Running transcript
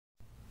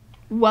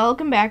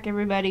Welcome back,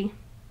 everybody.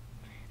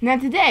 Now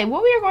today,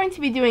 what we are going to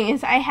be doing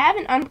is I have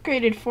an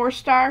unupgraded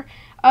 4-star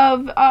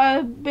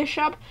of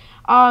Bishop,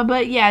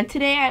 but yeah,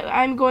 today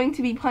I'm going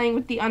to be playing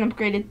with the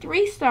unupgraded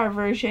 3-star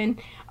version,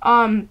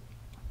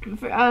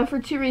 for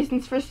two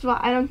reasons. First of all,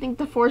 I don't think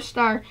the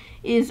 4-star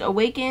is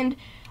awakened,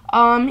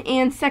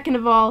 and second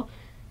of all,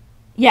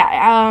 yeah,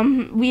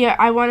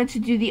 I wanted to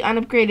do the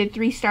unupgraded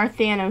 3-star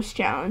Thanos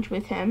challenge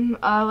with him,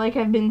 like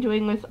I've been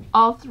doing with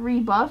all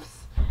 3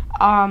 buffs,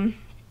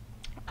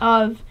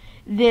 of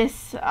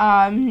this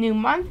new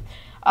month.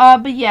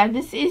 But yeah,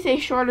 this is a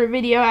shorter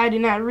video. I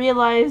did not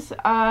realize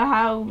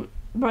how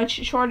much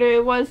shorter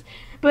it was.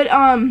 But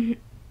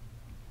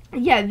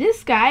yeah,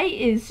 this guy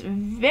is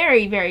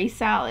very, very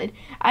solid.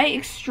 I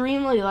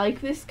extremely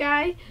like this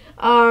guy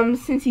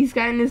since he's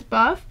gotten his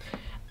buff.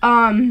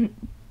 I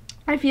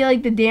feel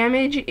like the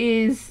damage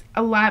is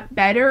a lot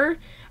better.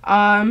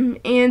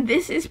 And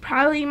this is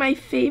probably my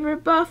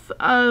favorite buff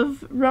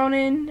of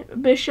Ronin,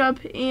 Bishop,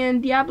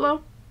 and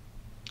Diablo.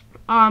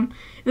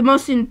 The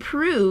most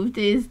improved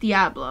is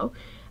Diablo.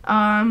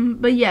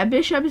 But yeah,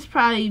 Bishop is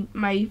probably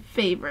my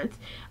favorite.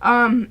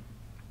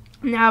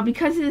 Now,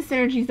 because of the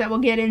synergies that we'll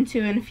get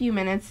into in a few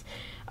minutes,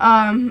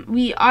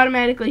 we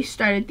automatically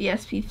started the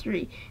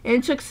SP3. And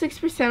it took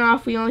 6%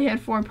 off. We only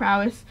had 4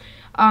 prowess.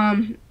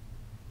 But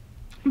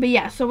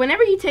yeah, so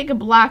whenever you take a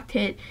blocked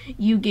hit,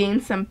 you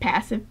gain some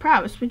passive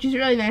prowess, which is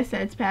really nice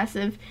that it's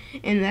passive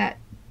and that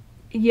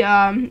you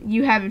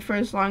have it for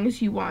as long as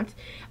you want.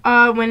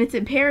 When it's a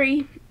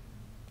parry,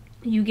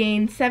 you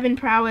gain 7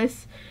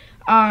 prowess,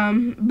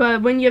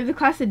 but when you have the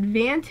class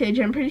advantage,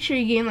 I'm pretty sure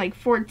you gain like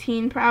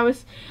 14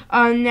 prowess.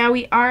 Now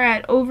we are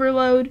at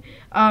overload,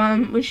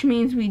 which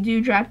means we do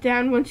drop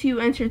down. Once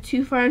you enter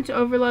too far into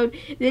overload,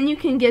 then you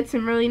can get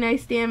some really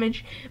nice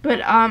damage,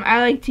 but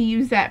I like to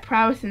use that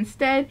prowess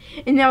instead.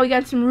 And now we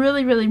got some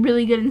really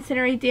good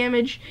incinerate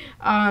damage,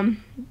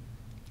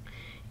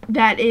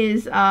 that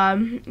is,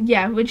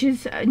 yeah, which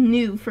is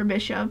new for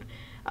Bishop,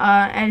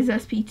 as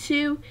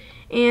SP2.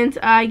 And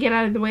I get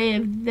out of the way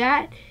of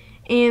that,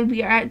 and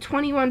we are at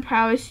 21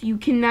 prowess. You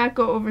cannot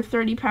go over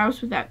 30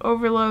 prowess without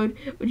overload,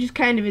 which is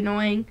kind of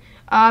annoying.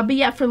 But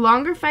yeah, for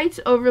longer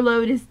fights,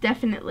 overload is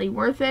definitely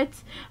worth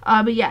it.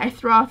 But yeah, I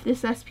throw off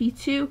this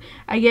SP2.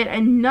 I get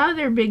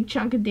another big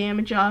chunk of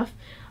damage off.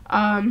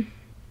 Yeah,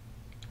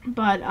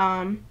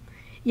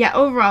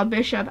 overall,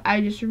 Bishop,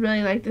 I just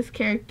really like this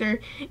character,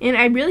 and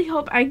I really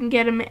hope I can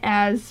get him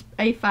as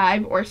a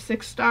 5 or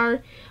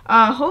 6-star,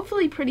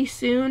 hopefully pretty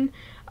soon.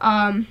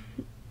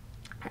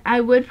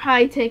 I would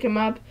probably take him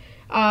up,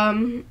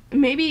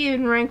 maybe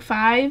in rank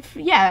 5.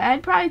 Yeah,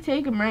 I'd probably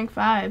take him rank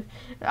 5,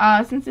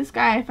 since this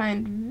guy I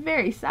find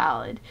very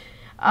solid.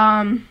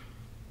 And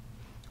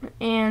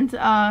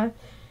yeah,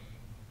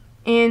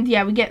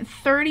 we get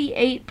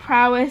 38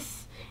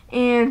 prowess,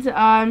 and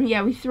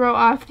yeah, we throw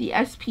off the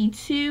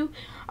SP2.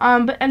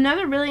 But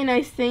another really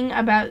nice thing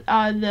about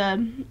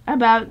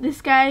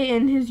this guy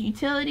and his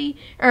utility,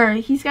 or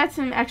he's got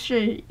some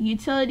extra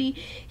utility.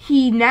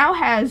 He now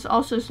has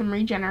also some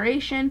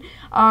regeneration.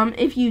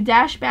 If you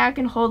dash back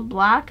and hold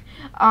block,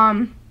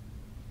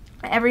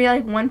 every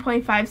like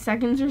 1.5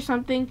 seconds or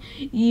something,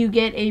 you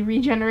get a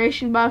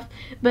regeneration buff.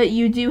 But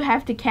you do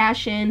have to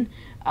cash in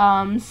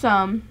one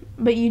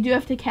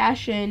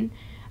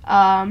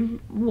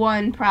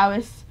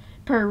prowess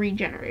per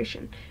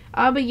regeneration.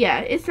 But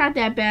yeah, it's not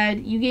that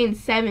bad. You gain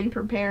 7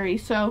 per parry,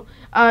 so,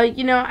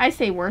 you know, I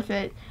say worth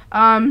it.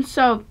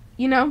 So,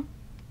 you know,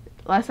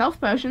 less health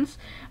potions.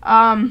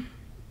 Yeah.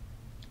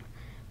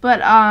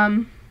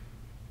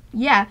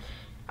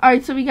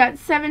 Alright, so we got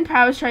 7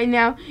 prowess right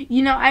now.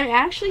 You know, I'm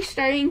actually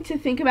starting to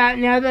think about,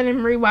 now that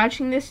I'm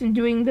rewatching this and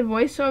doing the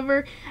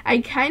voiceover,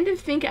 I kind of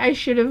think I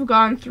should have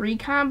gone 3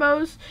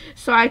 combos,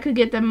 so I could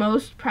get the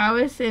most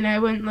prowess, and I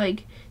wouldn't,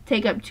 like,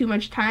 take up too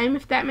much time,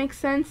 if that makes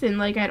sense, and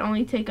like I'd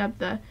only take up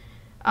the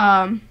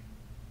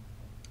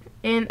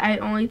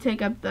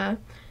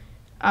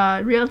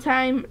real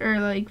time, or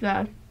like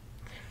that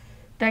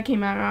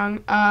came out wrong,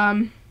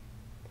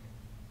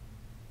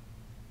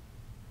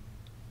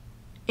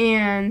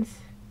 and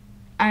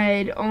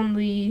I'd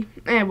only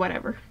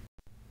whatever,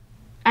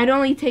 I'd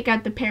only take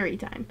out the parry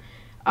time.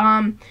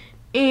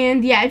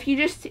 And yeah, if you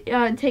just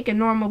take a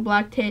normal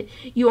blocked hit,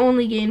 you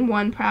only gain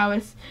 1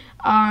 prowess.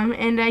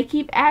 And I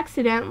keep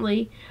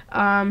accidentally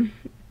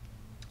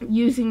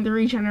using the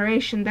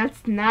regeneration.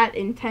 That's not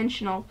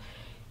intentional.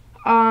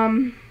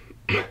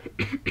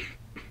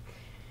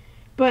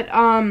 But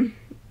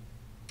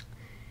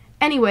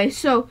anyway,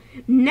 so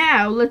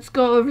now let's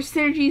go over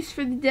synergies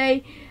for the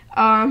day.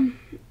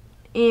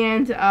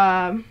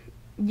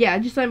 Yeah,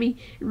 just let me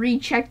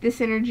recheck the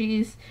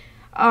synergies.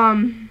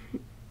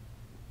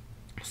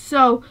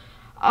 So,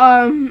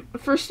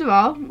 first of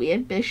all, we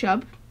had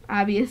Bishop,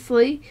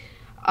 obviously.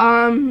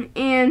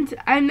 And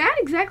I'm not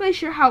exactly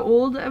sure how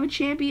old of a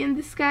champion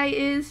this guy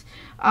is.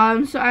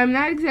 So I'm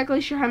not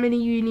exactly sure how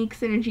many unique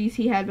synergies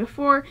he had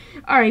before.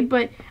 Alright,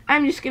 but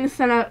I'm just going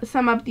to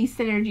sum up these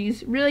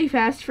synergies really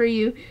fast for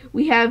you.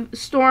 We have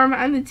Storm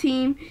on the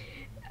team,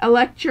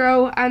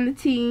 Electro on the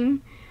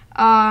team,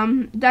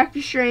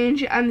 Doctor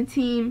Strange on the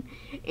team,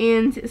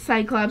 and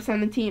Cyclops on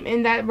the team,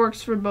 and that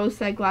works for both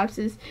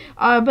Cyclopses.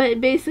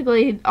 But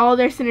basically, all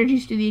their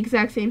synergies do the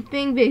exact same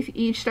thing. They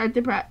each start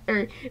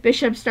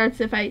Bishop starts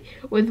the fight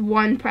with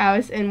 1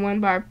 prowess and 1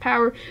 bar of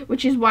power,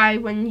 which is why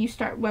when we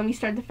start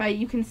the fight,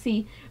 you can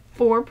see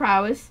 4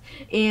 prowess,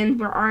 and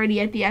we're already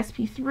at the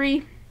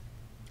SP3.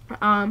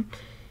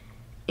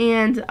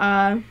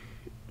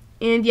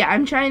 And yeah,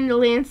 I'm trying to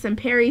land some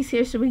parries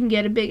here so we can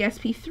get a big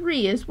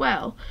SP3 as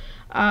well.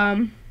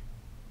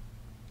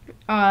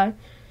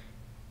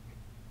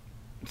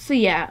 So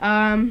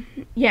yeah,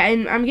 yeah,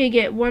 and I'm gonna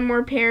get 1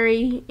 more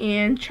parry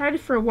and try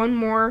for 1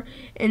 more,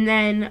 and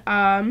then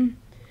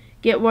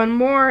get 1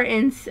 more,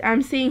 and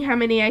I'm seeing how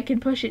many I can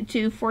push it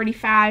to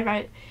 45.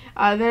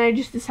 Then I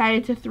just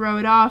decided to throw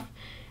it off,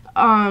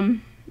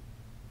 and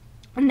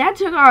that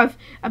took off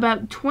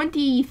about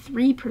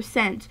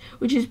 23%,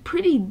 which is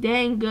pretty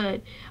dang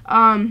good.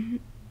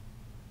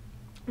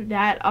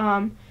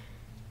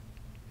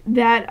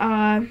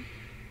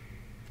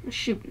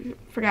 Shoot,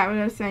 forgot what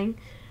I was saying.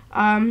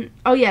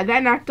 Oh yeah,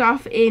 that knocked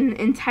off an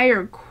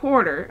entire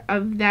quarter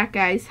of that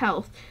guy's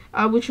health,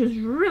 which was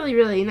really,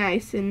 really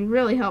nice and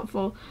really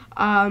helpful.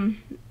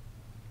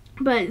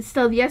 But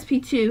still, the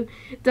SP2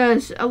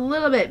 does a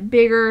little bit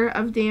bigger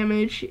of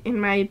damage, in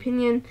my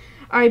opinion.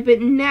 Alright,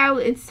 but now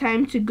it's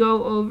time to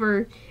go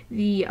over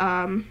the,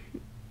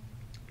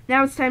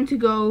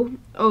 synergy,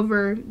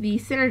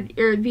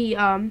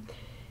 or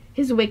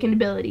his awakened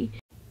ability.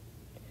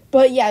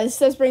 But yeah, this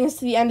does bring us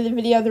to the end of the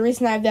video. The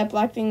reason I have that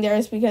black thing there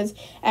is because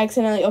I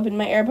accidentally opened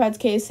my AirPods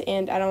case,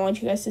 and I don't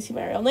want you guys to see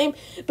my real name.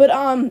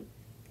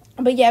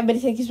 But yeah, everybody,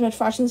 thank you so much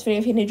for watching this video.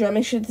 If you enjoyed,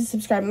 make sure to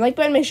subscribe and like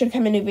button. Make sure to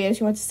comment new videos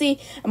you want to see.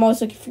 I'm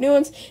always looking for new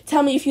ones.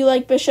 Tell me if you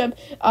like Bishop.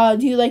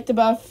 Do you like the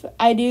buff?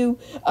 I do.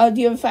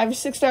 Do you have a 5 or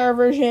 6 star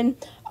version?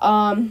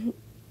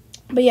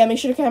 But yeah, make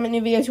sure to comment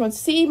new videos you want to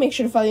see. Make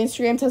sure to follow the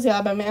Instagram. Tells you all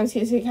about my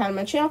MCOC account on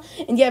my channel.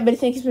 And yeah, everybody,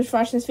 thank you so much for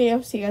watching this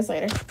video. See you guys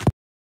later.